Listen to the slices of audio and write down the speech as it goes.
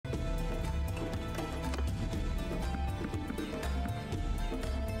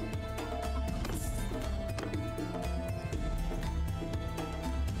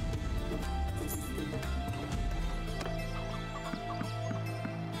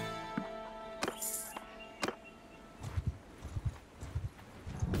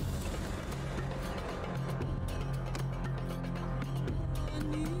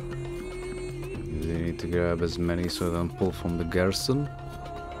grab as many so I don't pull from the garrison.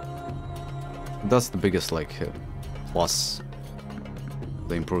 That's the biggest like plus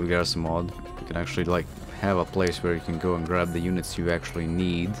the improved garrison mod. You can actually like have a place where you can go and grab the units you actually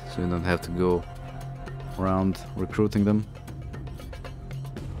need, so you don't have to go around recruiting them.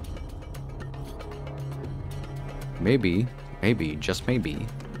 Maybe, just maybe,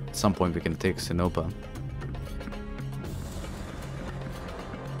 at some point we can take Sinopa.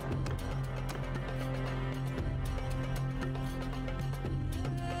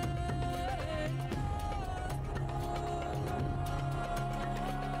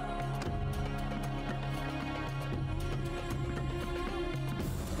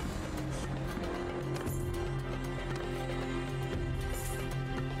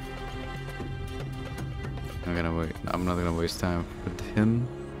 I'm not gonna waste time with him.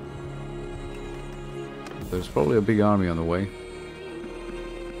 There's probably a big army on the way.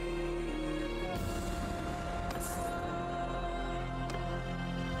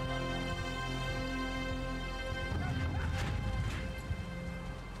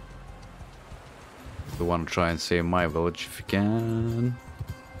 You want to try and save my village if you can.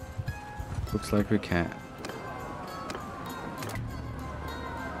 Looks like we can.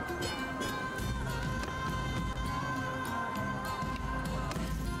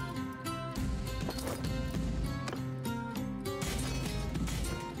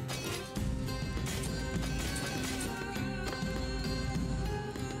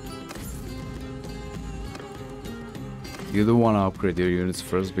 You do want to upgrade your units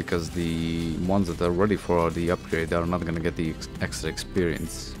first, because the ones that are ready for the upgrade are not going to get the extra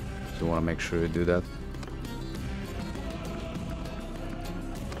experience. So you want to make sure you do that.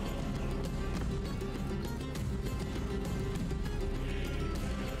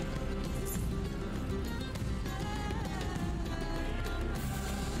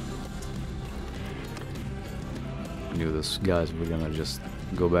 I knew this, guys, we're gonna just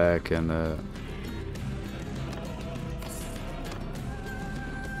go back and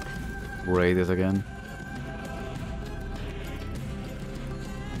raid it again.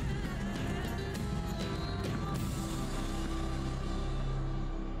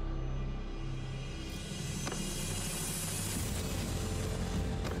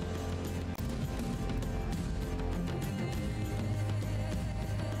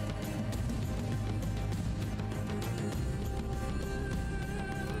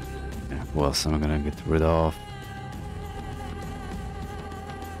 What else am I gonna get rid of?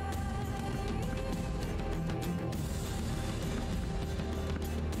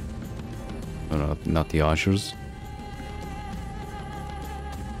 Not the archers.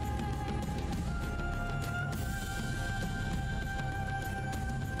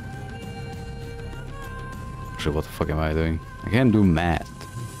 Actually, what the fuck am I doing? I can't do math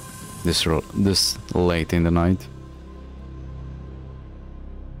this late in the night.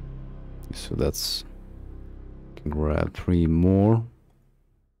 So that's... Can grab 3 more.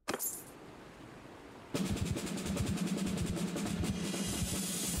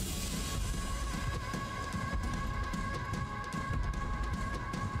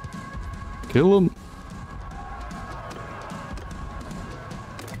 Kill him.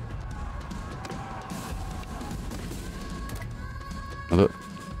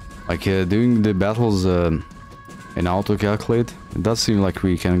 Like doing the battles in auto calculate, it does seem like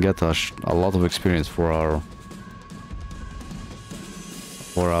we can get a lot of experience for our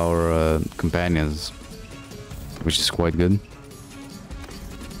companions, which is quite good.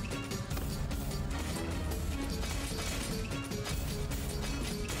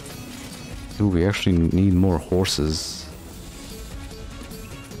 Ooh, we actually need more horses.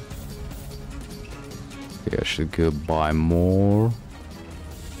 Okay, I should go buy more.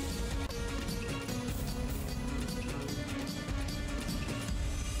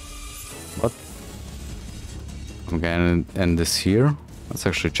 What? I'm gonna end this here. Let's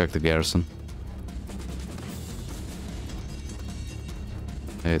actually check the garrison.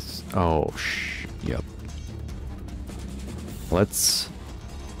 It's... oh, yep. Let's...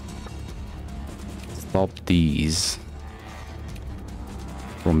 stop these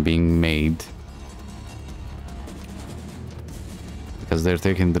from being made, because they're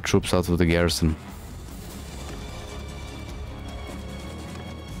taking the troops out of the garrison.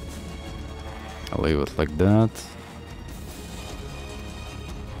 I'll leave it like that.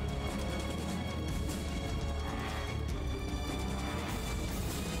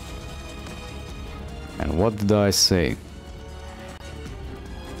 And what did I say?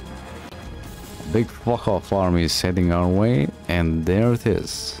 Big fuck off army is heading our way, and there it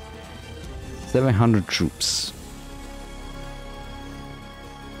is. 700 troops.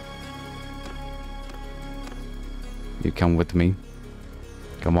 You come with me.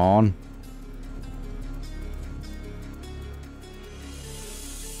 Come on.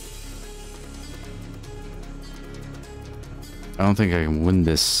 I don't think I can win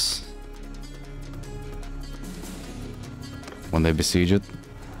this when they besiege it,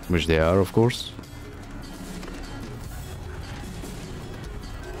 which they are, of course.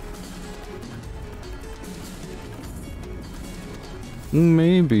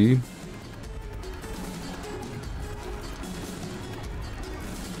 Maybe.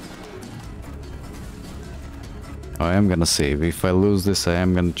 I am gonna save. If I lose this, I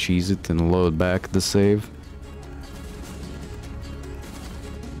am gonna cheese it and load back the save.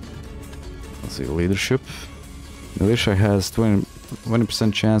 Let's see, leadership. Militia has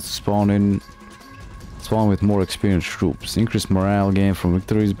 20% chance to spawn with more experienced troops. Increase morale gain from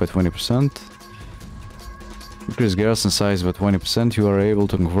victories by 20%. Increase garrison size by 20%. You are able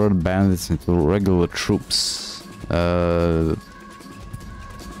to convert bandits into regular troops. I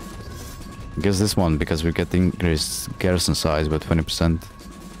guess this one, because we get increased garrison size by 20%.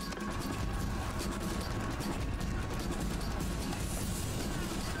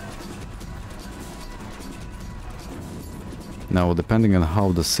 Now, depending on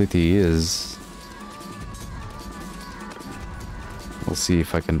how the city is, we'll see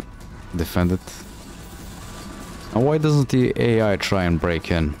if I can defend it. And why doesn't the AI try and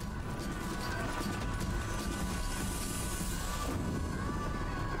break in?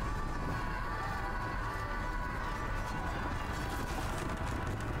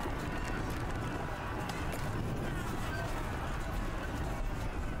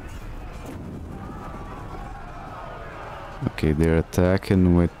 Okay, they're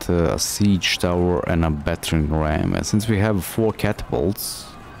attacking with a siege tower and a battering ram. And since we have 4 catapults,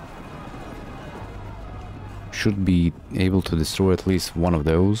 should be able to destroy at least one of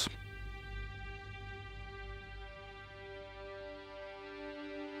those.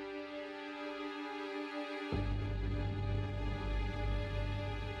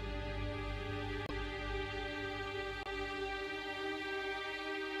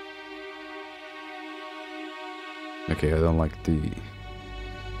 Okay, I don't like the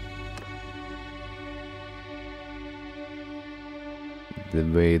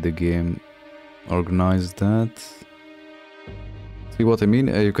way the game organized that. See what I mean?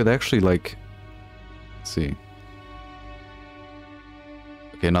 You could actually like see.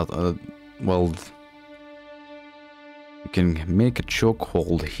 Okay, not well. You can make a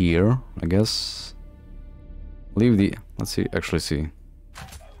chokehold here, I guess. Leave the. Let's see. Actually, see.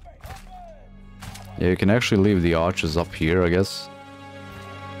 Yeah, you can actually leave the arches up here, I guess.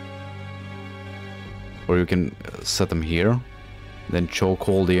 Or you can set them here. Then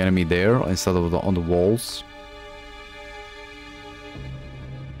chokehold the enemy there instead of on the walls.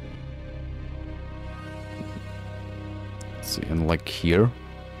 Let's see, and like here.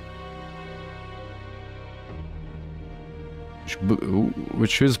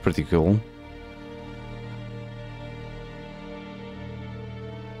 Which is pretty cool.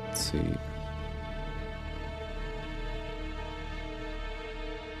 Let's see.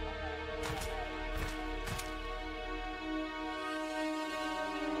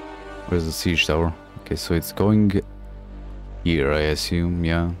 Where's the siege tower? Okay, so it's going here, I assume,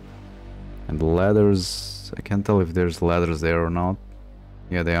 yeah. And the ladders, I can't tell if there's ladders there or not.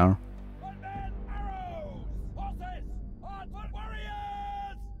 Yeah, they are.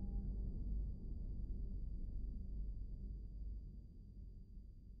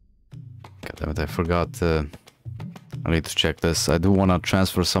 God damn it, I forgot. I need to check this. I do want to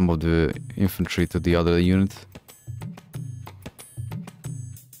transfer some of the infantry to the other unit.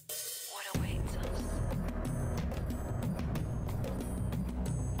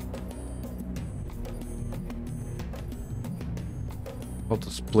 How to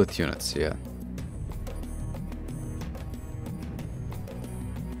split units, yeah.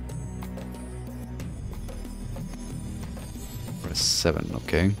 Press 7,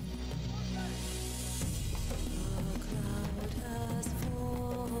 okay.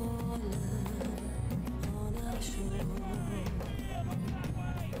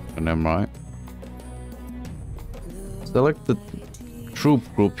 And I'm right. Select the troop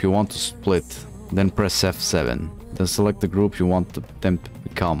group you want to split, then press F7. Then select the group you want them to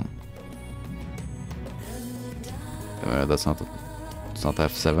become. It's not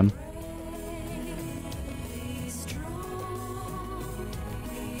F7.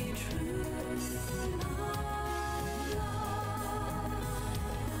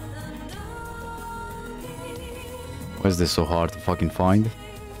 Why is this so hard to fucking find?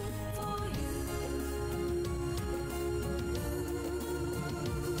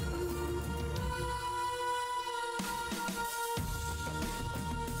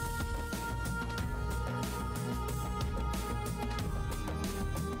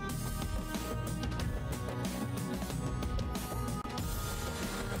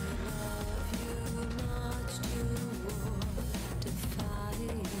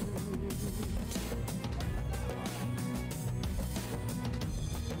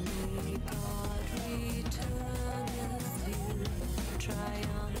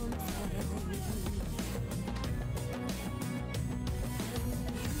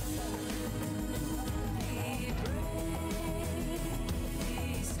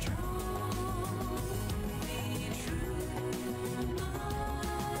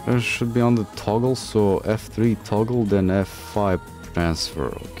 It should be on the toggle, so F3 toggle, then F5 transfer,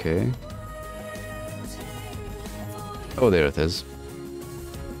 okay. Oh, there it is.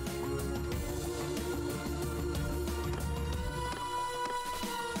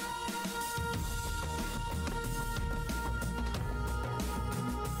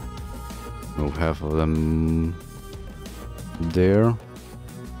 Move half of them there.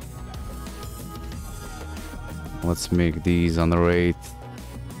 Let's make these on the rate.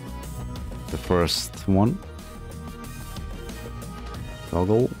 The first one.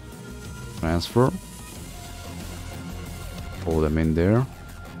 Toggle. Transfer. Pull them in there.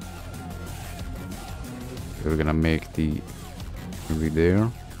 We're gonna make the maybe there.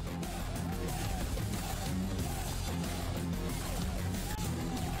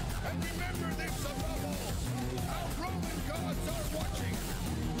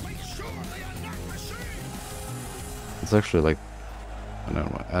 It's actually like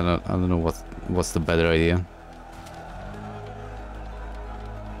I don't know what's the better idea.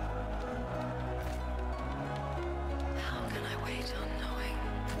 How can I wait on knowing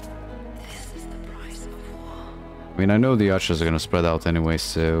this is the price of war? I mean, I know the archers are gonna spread out anyway,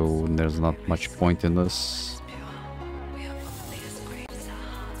 so there's not much point in this. We are only as great as our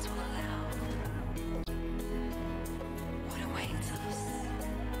hearts will allow. What awaits us?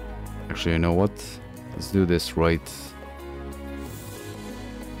 Actually, you know what? Let's do this right.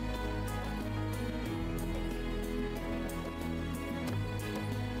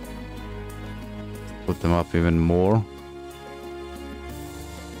 Put them up even more.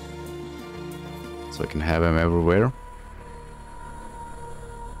 So I can have them everywhere.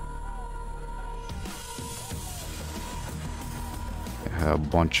 I have a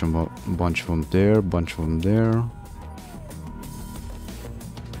bunch of them there, bunch of them there.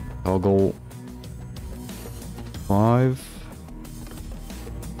 Toggle 5.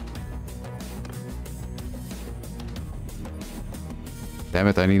 Damn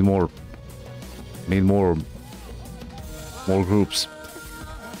it, I need more. Need more groups.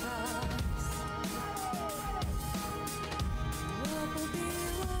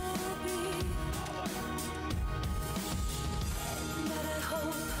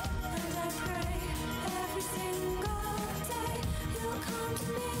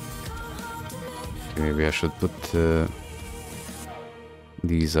 Maybe I should put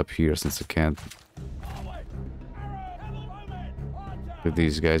these up here since I can't put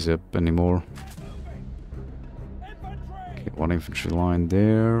these guys up anymore. Okay, one infantry line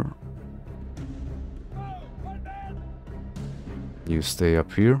there. You stay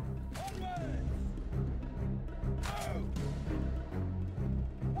up here.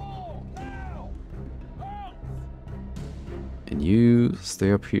 And you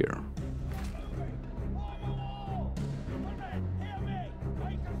stay up here.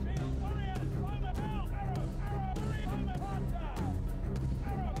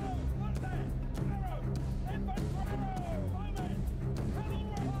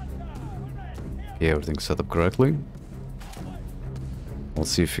 Yeah, everything's set up correctly. Let's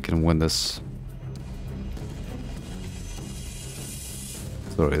see if we can win this.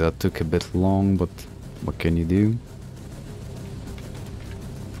 Sorry, that took a bit long, but what can you do?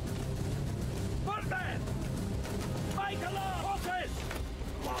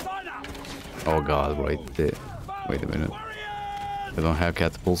 Oh god, right there. Wait a minute. They don't have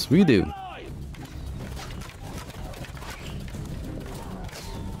catapults. We do.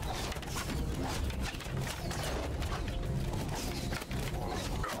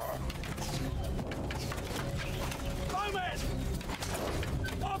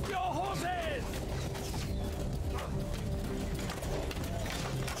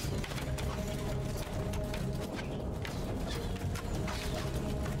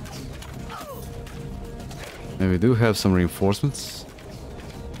 And we do have some reinforcements.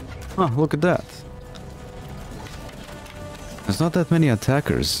 Huh, look at that. There's not that many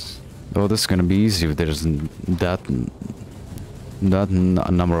attackers. Oh, this is gonna be easy if there's that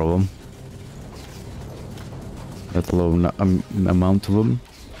number of them. That low amount of them.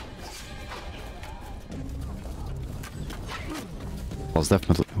 Well,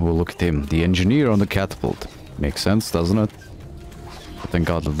 definitely. Oh, look at him. The engineer on the catapult. Makes sense, doesn't it? But thank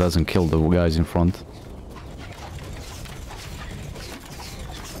God it doesn't kill the guys in front.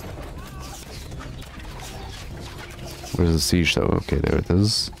 Where's the siege tower? Okay, there it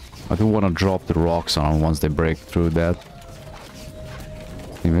is. I do want to drop the rocks on them once they break through that.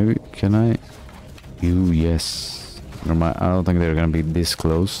 Okay, maybe, can I? Yes. Never mind, I don't think they're gonna be this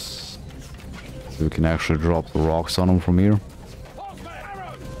close. So we can actually drop the rocks on them from here.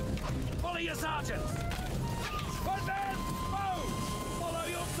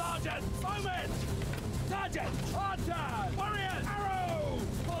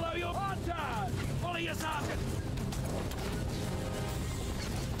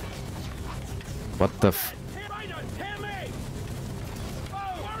 What the f...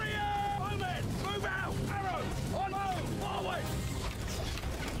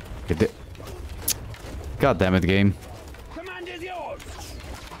 Get it. God damn it, game. Command is yours.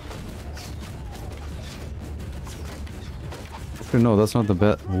 Okay, no, that's not the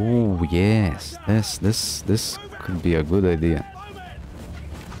bad. Oh yes, this could be a good idea.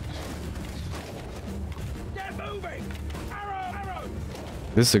 Get moving. Arrow.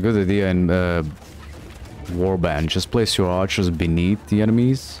 This is a good idea in Warband. Just place your archers beneath the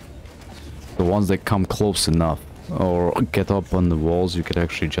enemies. The ones that come close enough or get up on the walls, you could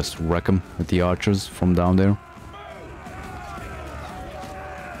actually just wreck them with the archers from down there.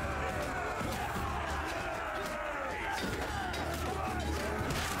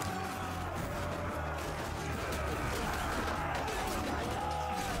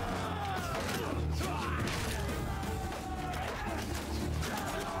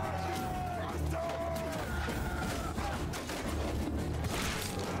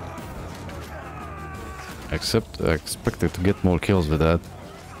 Except I expected to get more kills with that.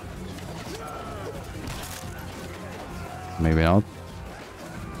 Maybe not.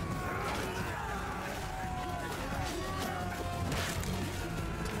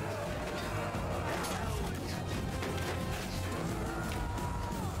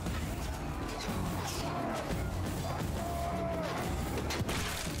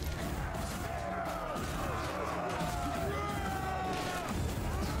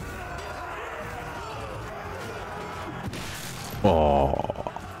 Oh,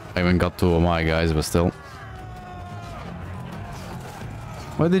 I even got two of my guys, but still.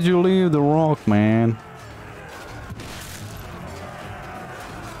 Why did you leave the rock, man?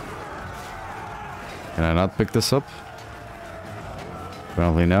 Can I not pick this up?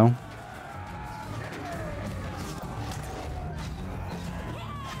 Apparently no.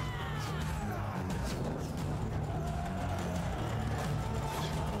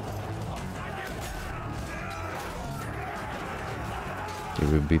 Okay,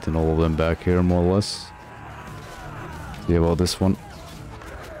 we've beaten all of them back here, more or less. See about this one.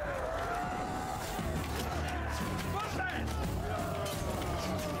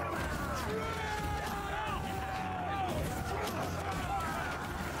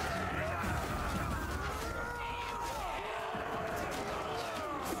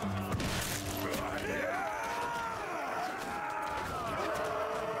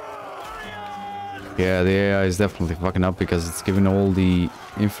 Yeah, the AI is definitely fucking up because it's giving all the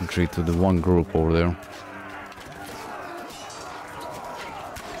infantry to the one group over there.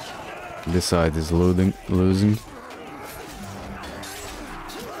 This side is losing.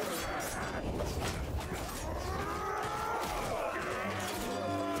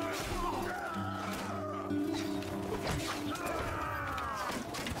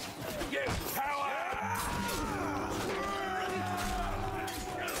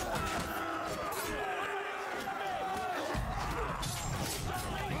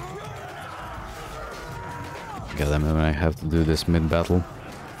 God damn it, I have to do this mid-battle.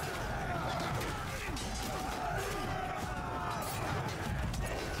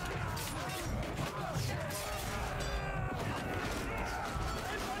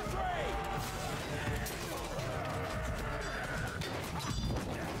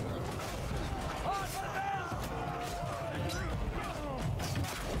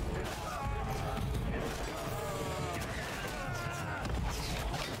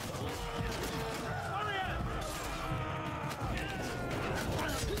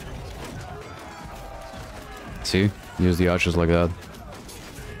 See? Use the archers like that.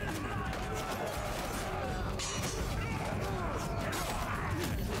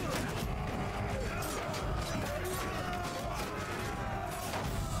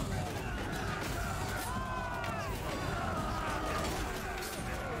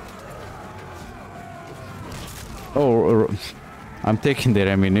 Oh, I'm taking their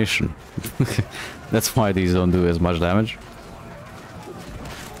ammunition. That's why these don't do as much damage.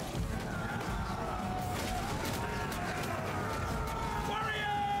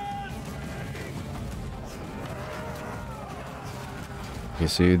 Okay,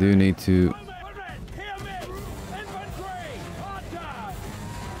 so you do need to...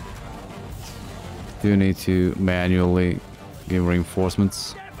 manually give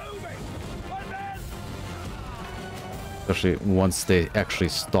reinforcements. Especially once they actually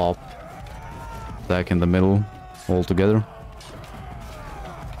stop back in the middle altogether.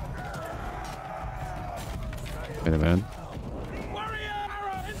 Wait a minute.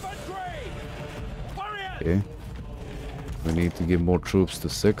 Okay. We need to give more troops to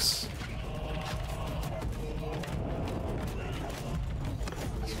 6.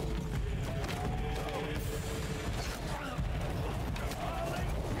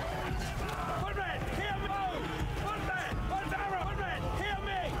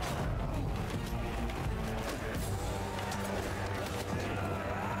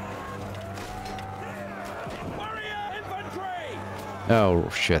 Oh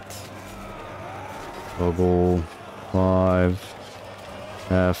shit. Toggle 5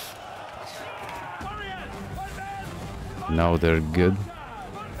 F. Now they're good.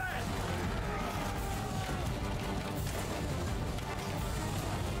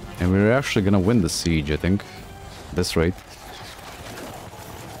 And we're actually gonna win the siege, I think. At this rate.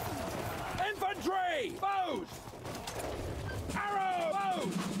 Infantry! Bows! Arrow!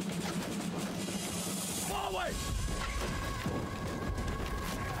 Bows! Forward!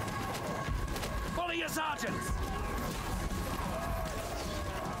 Follow your sergeants!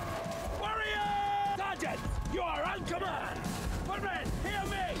 Warrior! Sergeants! You are on command! Footmen, hear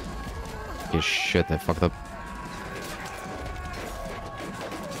me! Okay, shit, I fucked up.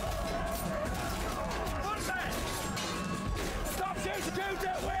 Footmen! Stop shooting! Shoot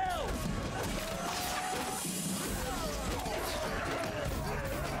at will!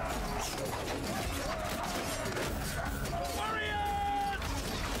 Warriors!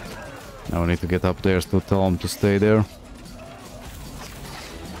 Now I need to get up there to tell them to stay there.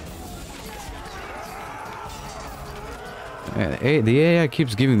 The AI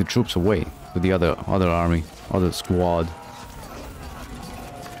keeps giving the troops away to the other army, other squad.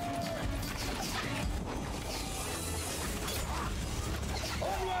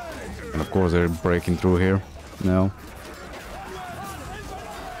 And of course they're breaking through here now.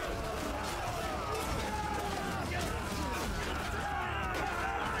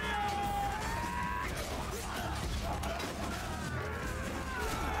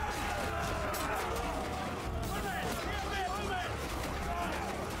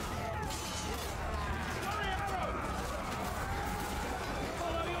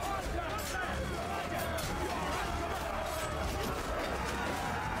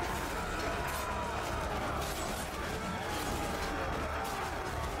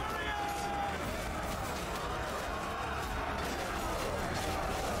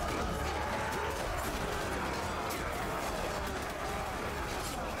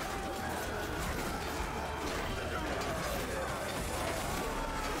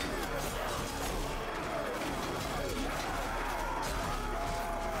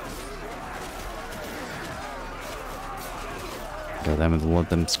 God damn it, let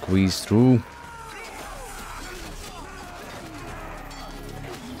them squeeze through.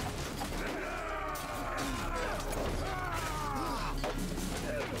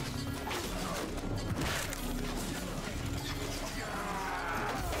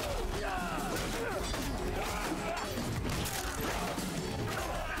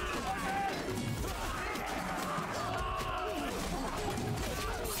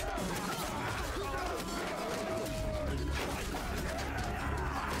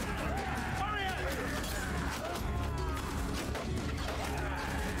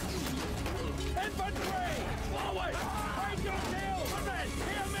 Infantry! Forward! Break your shield! Footmen,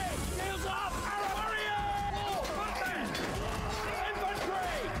 hear me! Shields up! Arrow! Warrior! Footmen!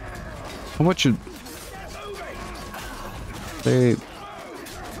 Infantry! How much should Get moving! they...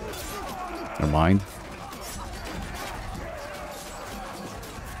 Never mind.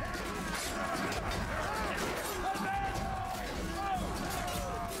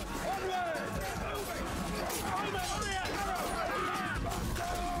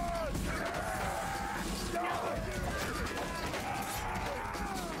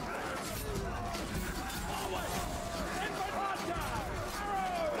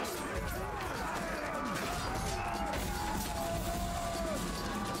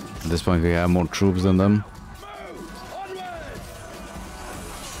 At this point we have more troops than them.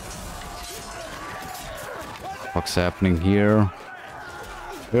 What's happening here?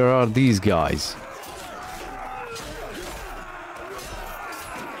 Where are these guys?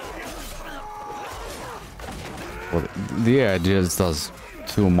 Well, the AI just does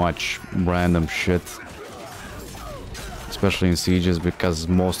too much random shit, especially in sieges, because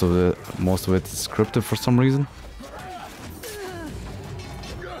most of it is scripted for some reason.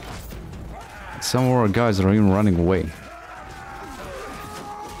 Some of our guys are even running away.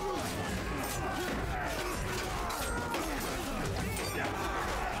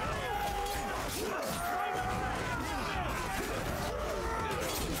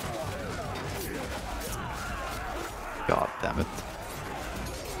 God damn it.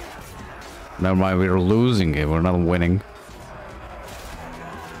 Never mind, we're losing it, we're not winning.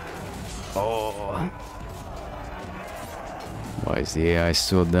 Oh. Why is the AI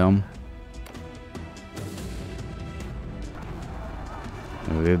still down?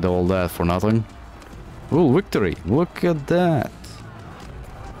 We did all that for nothing. Ooh, victory! Look at that!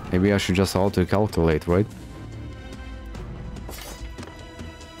 Maybe I should just auto-calculate, right?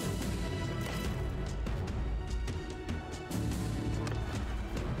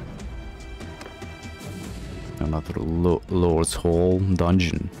 Bannerlord's Hall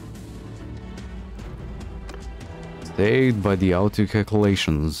dungeon. Saved by the auto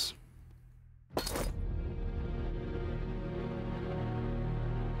calculations.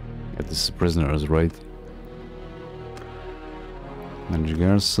 Yeah, this is prisoners, right? Manage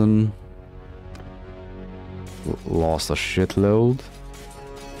garrison. Lost a shitload.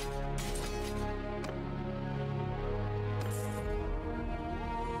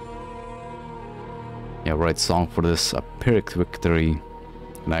 Yeah, right song for this, a Pyrrhic victory.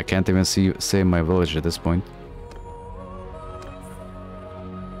 And I can't even save my village at this point.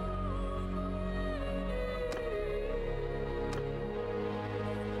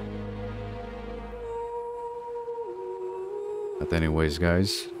 But anyways,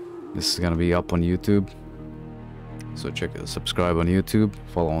 guys, this is gonna be up on YouTube. So subscribe on YouTube,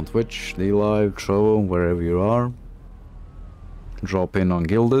 follow on Twitch, DLive, Trovo, wherever you are. Drop in on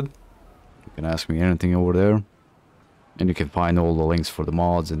Gilded. You can ask me anything over there. And you can find all the links for the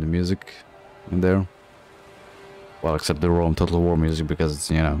mods and the music in there. Well, except the Rome Total War music, because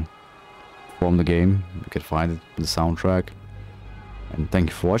it's, you know, from the game. You can find it in the soundtrack. And thank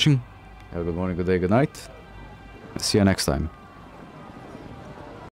you for watching. Have a good morning, good day, good night. See you next time.